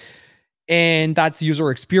pages. And that's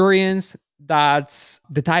user experience, that's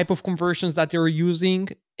the type of conversions that they're using,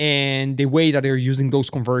 and the way that they're using those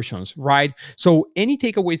conversions, right? So any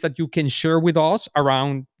takeaways that you can share with us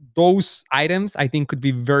around those items, I think could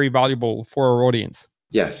be very valuable for our audience.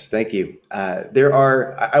 Yes, thank you.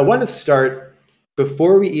 I want to start,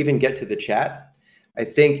 before we even get to the chat, I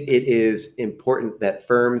think it is important that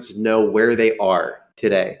firms know where they are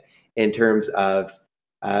today in terms of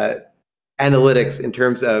analytics, in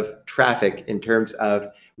terms of traffic, in terms of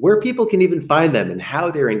where people can even find them and how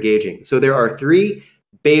they're engaging. So there are 3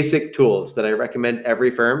 basic tools that I recommend every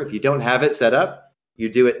firm. If you don't have it set up, you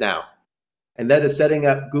do it now. And that is setting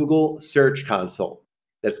up Google Search Console.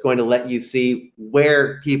 That's going to let you see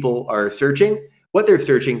where people are searching, what they're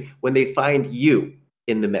searching when they find you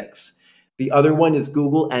in the mix. The other one is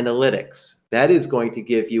Google Analytics. That is going to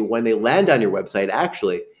give you, when they land on your website,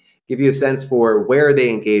 actually give you a sense for where are they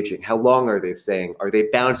engaging, how long are they staying, are they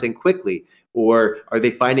bouncing quickly, or are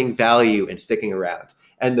they finding value and sticking around?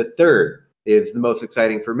 And the third is the most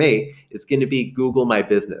exciting for me. It's going to be Google My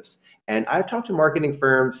Business. And I've talked to marketing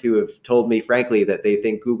firms who have told me, frankly, that they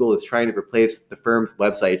think Google is trying to replace the firm's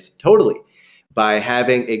websites totally by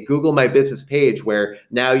having a Google My Business page where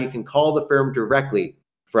now you can call the firm directly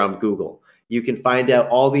from Google. You can find out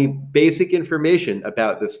all the basic information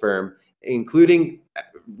about this firm, including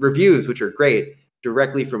reviews, which are great,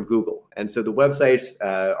 directly from Google. And so the websites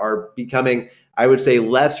are becoming, I would say,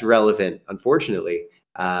 less relevant, unfortunately,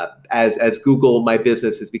 as Google My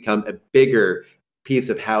Business has become a bigger piece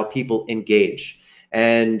of how people engage.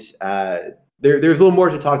 And there's a little more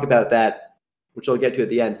to talk about that, which I'll get to at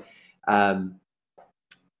the end.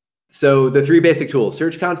 So the three basic tools: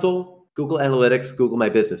 Search Console, Google Analytics, Google My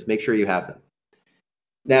Business. Make sure you have them.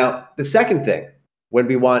 Now, the second thing, when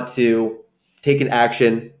we want to take an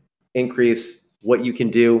action, increase what you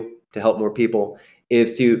can do to help more people,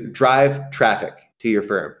 is to drive traffic to your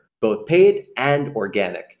firm, both paid and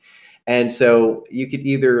organic. And so you could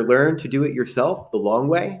either learn to do it yourself the long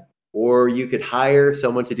way, or you could hire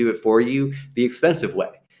someone to do it for you the expensive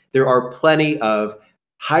way. There are plenty of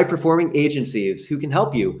high-performing agencies who can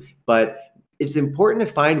help you, but it's important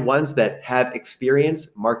to find ones that have experience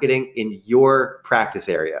marketing in your practice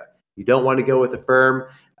area. You don't want to go with a firm,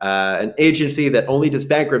 an agency that only does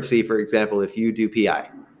bankruptcy, for example, if you do PI.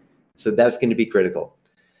 So that's going to be critical.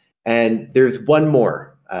 And there's one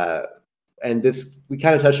more, and this, we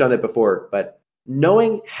kind of touched on it before, but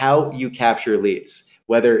knowing how you capture leads,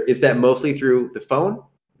 whether is that mostly through the phone,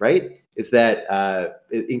 right? Is that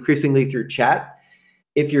increasingly through chat?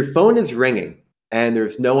 If your phone is ringing and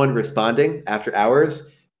there's no one responding after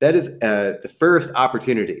hours, that is the first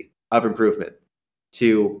opportunity of improvement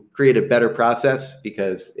to create a better process,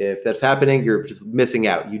 because if that's happening, you're just missing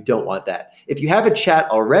out. You don't want that. If you have a chat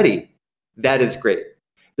already, that is great.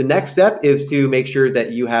 The next step is to make sure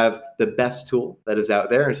that you have the best tool that is out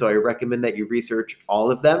there. And so I recommend that you research all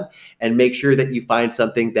of them and make sure that you find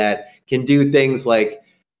something that can do things like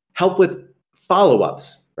help with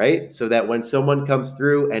follow-ups, right? So that when someone comes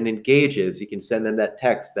through and engages, you can send them that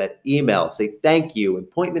text, that email, say thank you, and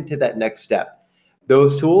point them to that next step.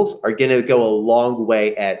 Those tools are going to go a long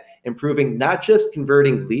way at improving not just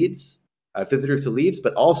converting leads, visitors to leads,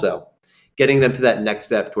 but also getting them to that next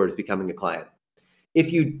step towards becoming a client.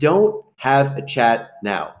 If you don't have a chat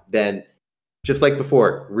now, then just like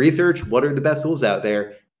before, research what are the best tools out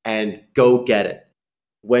there and go get it.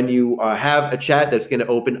 When you have a chat that's going to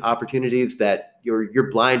open opportunities that you're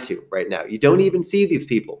blind to right now, you don't even see these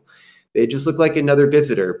people. They just look like another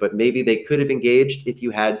visitor, but maybe they could have engaged if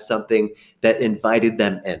you had something that invited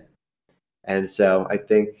them in. And so I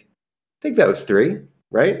think that was 3,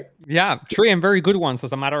 right? Yeah, 3 and very good ones,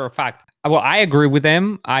 as a matter of fact. Well, I agree with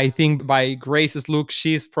them. I think by Grace's look,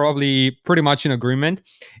 she's probably pretty much in agreement,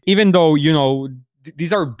 even though,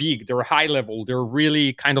 these are big, they're high level, they're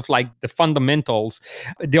really kind of like the fundamentals.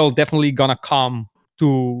 They'll definitely gonna come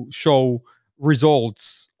to show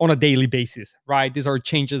results on a daily basis, right? These are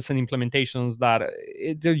changes and implementations that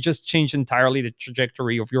they just change entirely the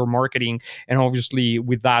trajectory of your marketing, and obviously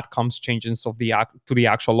with that comes changes of the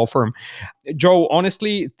actual law firm. Joe,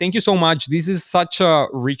 honestly, thank you so much. This is such a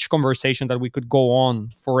rich conversation that we could go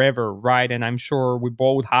on forever, right? And I'm sure we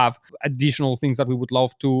both have additional things that we would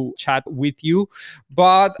love to chat with you,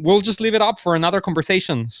 but we'll just leave it up for another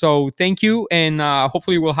conversation. So thank you, and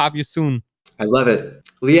hopefully we'll have you soon. I love it.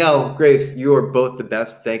 Liel, Grace, you are both the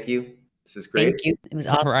best. Thank you. This is great. Thank you. It was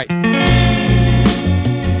awesome. All right.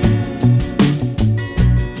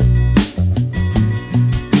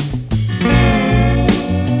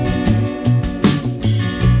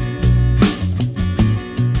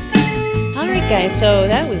 Guys, so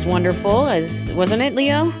that was wonderful, wasn't it,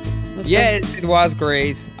 Leo? Yes, it was,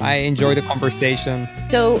 Grace. I enjoyed the conversation.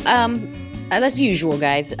 So, as usual,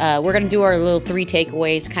 guys, we're going to do our little 3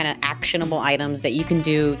 takeaways, kind of actionable items that you can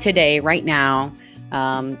do today, right now,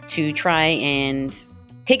 to try and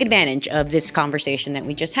take advantage of this conversation that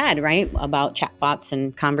we just had, right? About chatbots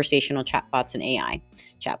and conversational chatbots and AI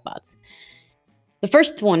chatbots. The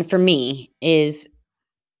first one for me is,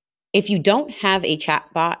 if you don't have a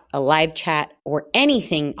chatbot, a live chat, or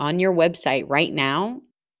anything on your website right now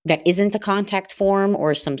that isn't a contact form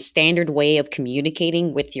or some standard way of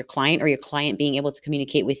communicating with your client, or your client being able to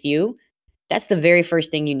communicate with you, that's the very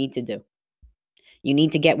first thing you need to do. You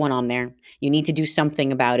need to get one on there. You need to do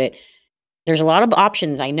something about it. There's a lot of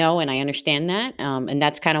options, I know, and I understand that. And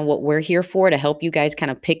that's kind of what we're here for, to help you guys kind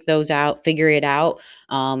of pick those out, figure it out.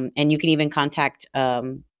 And you can even contact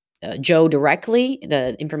Joe directly.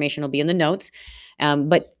 The information will be in the notes.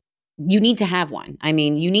 But you need to have one. I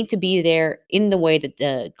mean, you need to be there in the way that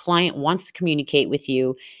the client wants to communicate with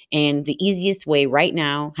you. And the easiest way right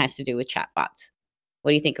now has to do with chatbots.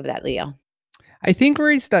 What do you think of that, Leo? I think,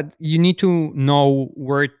 Grace, that you need to know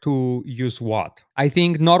where to use what. I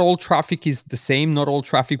think not all traffic is the same, not all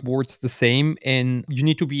traffic works the same, and you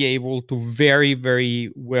need to be able to very,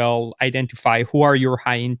 very well identify who are your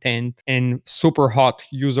high intent and super hot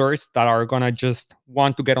users that are gonna just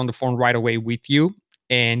want to get on the phone right away with you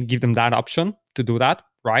and give them that option to do that,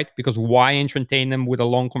 right? Because why entertain them with a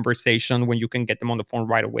long conversation when you can get them on the phone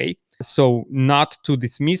right away? So, not to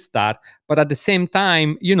dismiss that, but at the same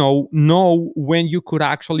time, know when you could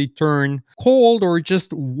actually turn cold or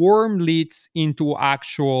just warm leads into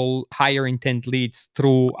actual higher intent leads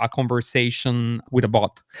through a conversation with a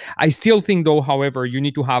bot. I still think, though, however, you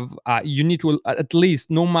need to, at least,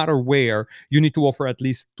 no matter where, you need to offer at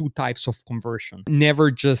least two types of conversion. Never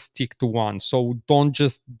just stick to one. So don't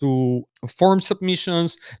just do form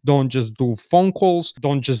submissions, don't just do phone calls,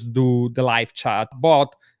 don't just do the live chat,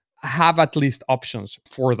 but have at least options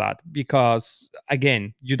for that, because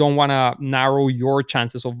again, you don't want to narrow your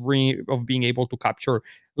chances of being able to capture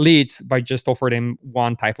leads by just offering them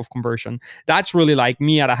one type of conversion. That's really like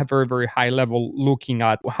me at a very, very high level, looking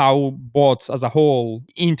at how bots as a whole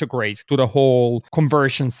integrate to the whole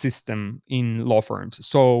conversion system in law firms,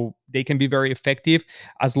 so they can be very effective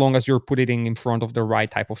as long as you're putting it in front of the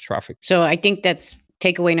right type of traffic. So I think that's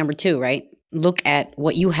takeaway number 2, right? Look at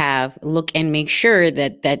what you have, look and make sure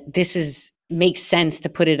that this makes sense to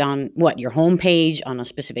put it on your homepage, on a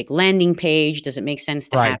specific landing page. Does it make sense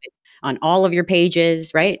to Right. have it on all of your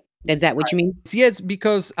pages, right? Is that what you mean? Yes,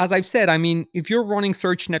 because as I've said, I mean, if you're running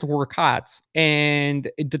search network ads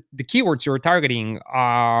and the keywords you're targeting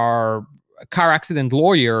are car accident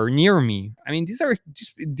lawyer near me, I mean, these are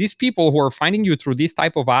just these people who are finding you through this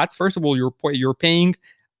type of ads. First of all, you're paying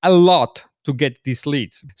a lot to get these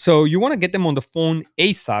leads, so you want to get them on the phone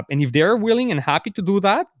ASAP. And if they're willing and happy to do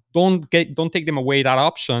that, don't take them away that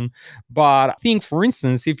option. But I think, for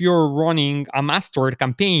instance, if you're running a mastered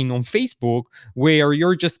campaign on Facebook where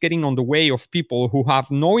you're just getting on the way of people who have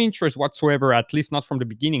no interest whatsoever, at least not from the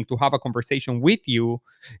beginning, to have a conversation with you,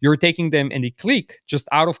 you're taking them and they click just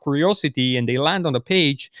out of curiosity and they land on the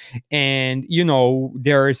page. And,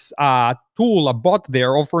 there's a tool, a bot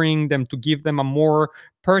there offering them to give them a more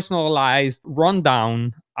personalized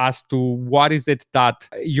rundown as to what is it that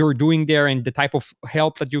you're doing there and the type of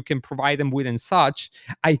help that you can provide them with and such.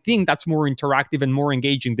 I think that's more interactive and more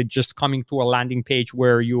engaging than just coming to a landing page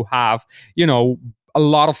where you have, a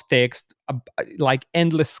lot of text, like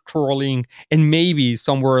endless scrolling, and maybe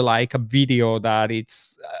somewhere like a video that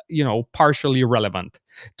it's partially relevant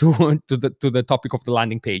to the topic of the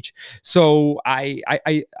landing page. So I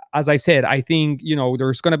as I said, I think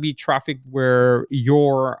there's going to be traffic where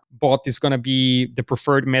your bot is going to be the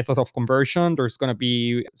preferred method of conversion. There's going to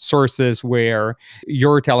be sources where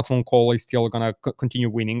your telephone call is still going to continue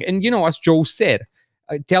winning. And as Joe said,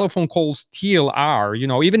 telephone calls still are,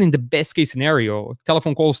 even in the best case scenario,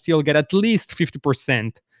 telephone calls still get at least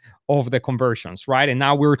 50% of the conversions, right? And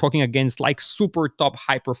now we're talking against like super top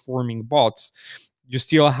high performing bots. You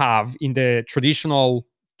still have, in the traditional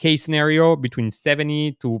case scenario, between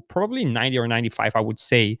 70 to probably 90 or 95, I would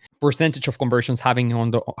say, percentage of conversions happening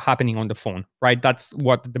on the phone, right? That's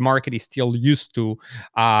what the market is still used to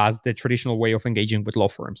as the traditional way of engaging with law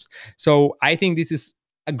firms. So I think this is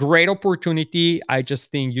a great opportunity. I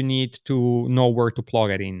just think you need to know where to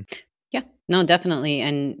plug it in. Yeah, no, definitely.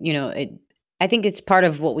 And, I think it's part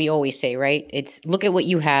of what we always say, right? It's look at what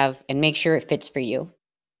you have and make sure it fits for you.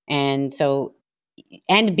 And so,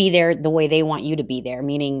 and be there the way they want you to be there,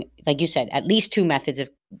 meaning, like you said, at least two methods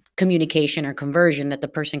of communication or conversion that the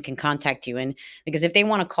person can contact you in. Because if they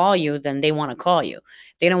want to call you, then they want to call you.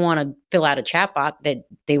 If they don't want to fill out a chatbot, that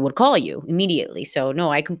they would call you immediately. So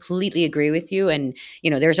no, I completely agree with you. And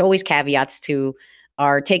there's always caveats to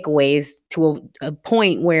our takeaways, to a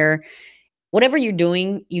point where whatever you're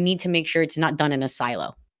doing, you need to make sure it's not done in a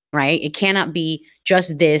silo, right? It cannot be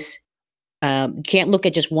just this. You can't look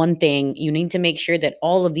at just one thing. You need to make sure that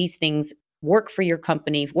all of these things work for your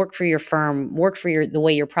company, work for your firm, work for the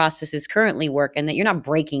way your processes currently work, and that you're not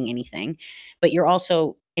breaking anything, but you're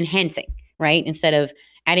also enhancing, right? Instead of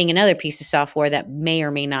adding another piece of software that may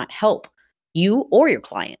or may not help you or your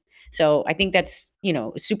client. So I think that's,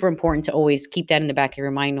 super important to always keep that in the back of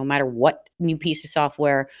your mind, no matter what new piece of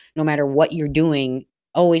software, no matter what you're doing,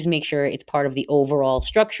 always make sure it's part of the overall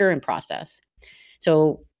structure and process.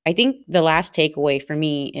 So I think the last takeaway for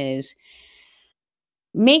me is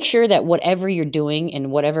make sure that whatever you're doing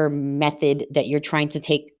and whatever method that you're trying to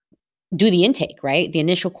take do the intake, right? The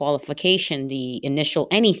initial qualification, the initial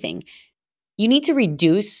anything. You need to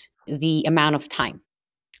reduce the amount of time.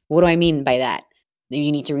 What do I mean by that?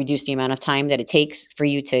 You need to reduce the amount of time that it takes for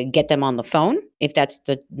you to get them on the phone, if that's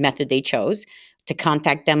the method they chose, to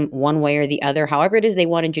contact them one way or the other, however it is they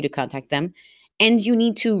wanted you to contact them. And you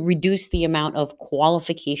need to reduce the amount of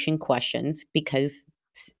qualification questions, because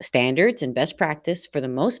standards and best practice, for the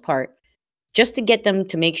most part, just to get them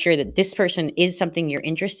to make sure that this person is something you're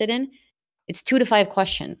interested in, it's 2 to 5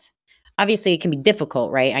 questions. Obviously, it can be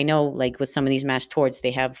difficult, right? I know, like with some of these mass torts,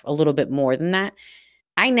 they have a little bit more than that.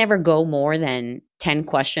 I never go more than 10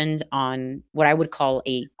 questions on what I would call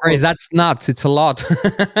a Grace, that's nuts. It's a lot.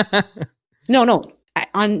 No, not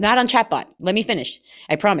on chatbot. Let me finish.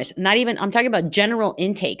 I promise. Not even, I'm talking about general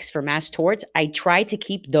intakes for mass torts. I try to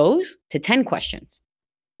keep those to 10 questions,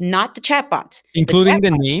 not the chatbots. Including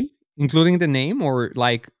the name or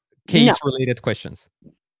like No, case-related questions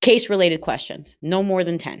case-related questions, no more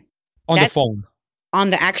than 10. on the That's phone. on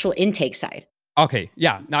the actual intake side, Okay,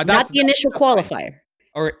 yeah. Now not that's the initial that's fine. qualifier.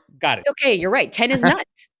 All right, got it. It's okay. You're right. 10 is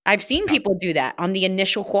nuts. I've seen Yeah. people do that on the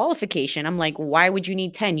initial qualification. I'm like, why would you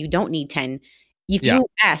need 10? You don't need 10. If Yeah. you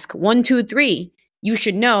ask 1, 2, 3, you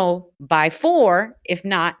should know by 4, if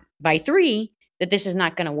not by 3, that this is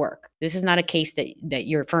not going to work. This is not a case that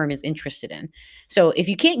your firm is interested in. So if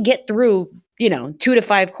you can't get through, 2 to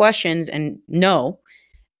 5 questions and no,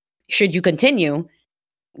 should you continue,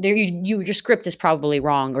 there your script is probably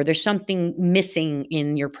wrong, or there's something missing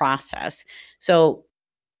in your process. So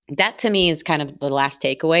that to me is kind of the last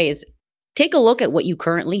takeaway, is take a look at what you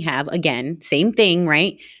currently have. Again, same thing,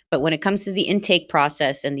 right? But when it comes to the intake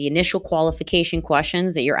process and the initial qualification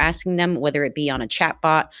questions that you're asking them, whether it be on a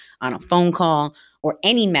chatbot, on a phone call, or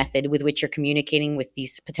any method with which you're communicating with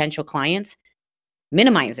these potential clients,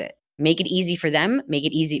 minimize it. Make it easy for them, make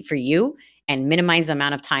it easy for you, and minimize the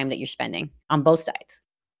amount of time that you're spending on both sides.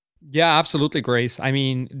 Yeah, absolutely, Grace. I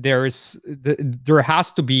mean, there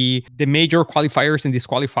has to be the major qualifiers and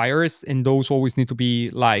disqualifiers, and those always need to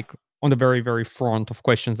be like on the very, very front of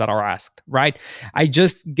questions that are asked, right? I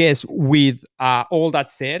just guess with all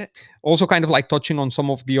that said, also kind of like touching on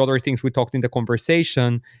some of the other things we talked in the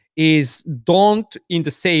conversation, is don't, in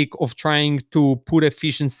the sake of trying to put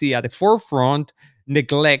efficiency at the forefront,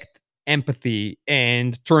 neglect empathy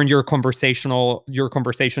and turn your conversation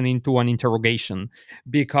into an interrogation,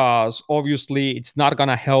 because obviously it's not going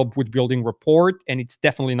to help with building rapport, and it's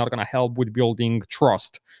definitely not going to help with building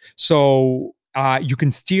trust. So you can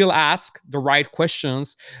still ask the right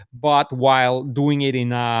questions, but while doing it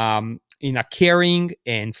in a caring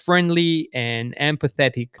and friendly and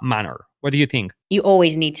empathetic manner. What do you think? You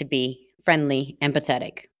always need to be friendly,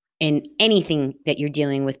 empathetic in anything that you're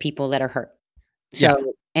dealing with people that are hurt. So, Yeah.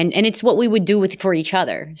 and it's what we would do for each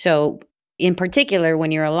other. So, in particular,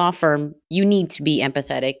 when you're a law firm, you need to be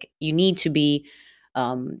empathetic. You need to be,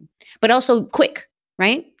 but also quick,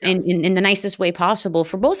 right? Yeah. And in the nicest way possible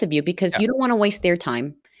for both of you, because Yeah. you don't want to waste their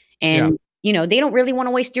time, Yeah. and they don't really want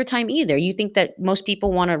to waste your time either. You think that most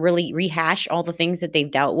people want to really rehash all the things that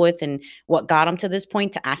they've dealt with and what got them to this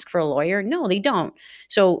point to ask for a lawyer? No, they don't.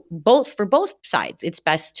 So for both sides, it's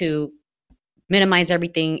best to minimize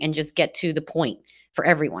everything and just get to the point for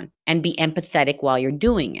everyone and be empathetic while you're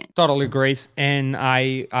doing it. Totally, Grace. And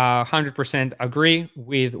I 100% agree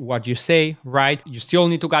with what you say, right? You still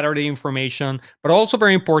need to gather the information, but also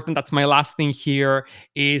very important, that's my last thing here,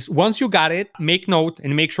 is once you got it, make note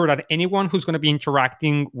and make sure that anyone who's going to be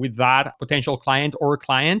interacting with that potential client or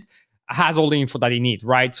client has all the info that they need,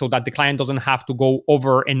 right? So that the client doesn't have to go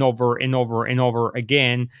over and over and over and over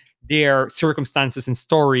again their circumstances and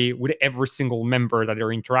story with every single member that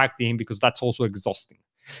they're interacting, because that's also exhausting.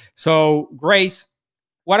 So, Grace,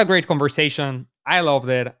 what a great conversation. I loved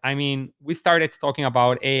it. I mean, we started talking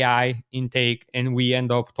about AI intake and we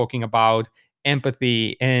end up talking about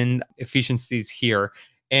empathy and efficiencies here.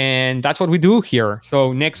 And that's what we do here.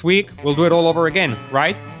 So next week, we'll do it all over again,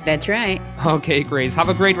 right? That's right. Okay, Grace. Have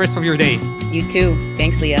a great rest of your day. You too.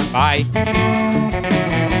 Thanks, Leo. Bye.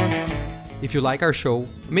 If you like our show,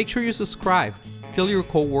 make sure you subscribe, tell your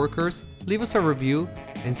coworkers, leave us a review,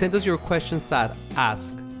 and send us your questions at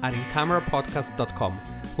ask@incamerapodcast.com.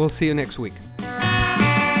 We'll see you next week.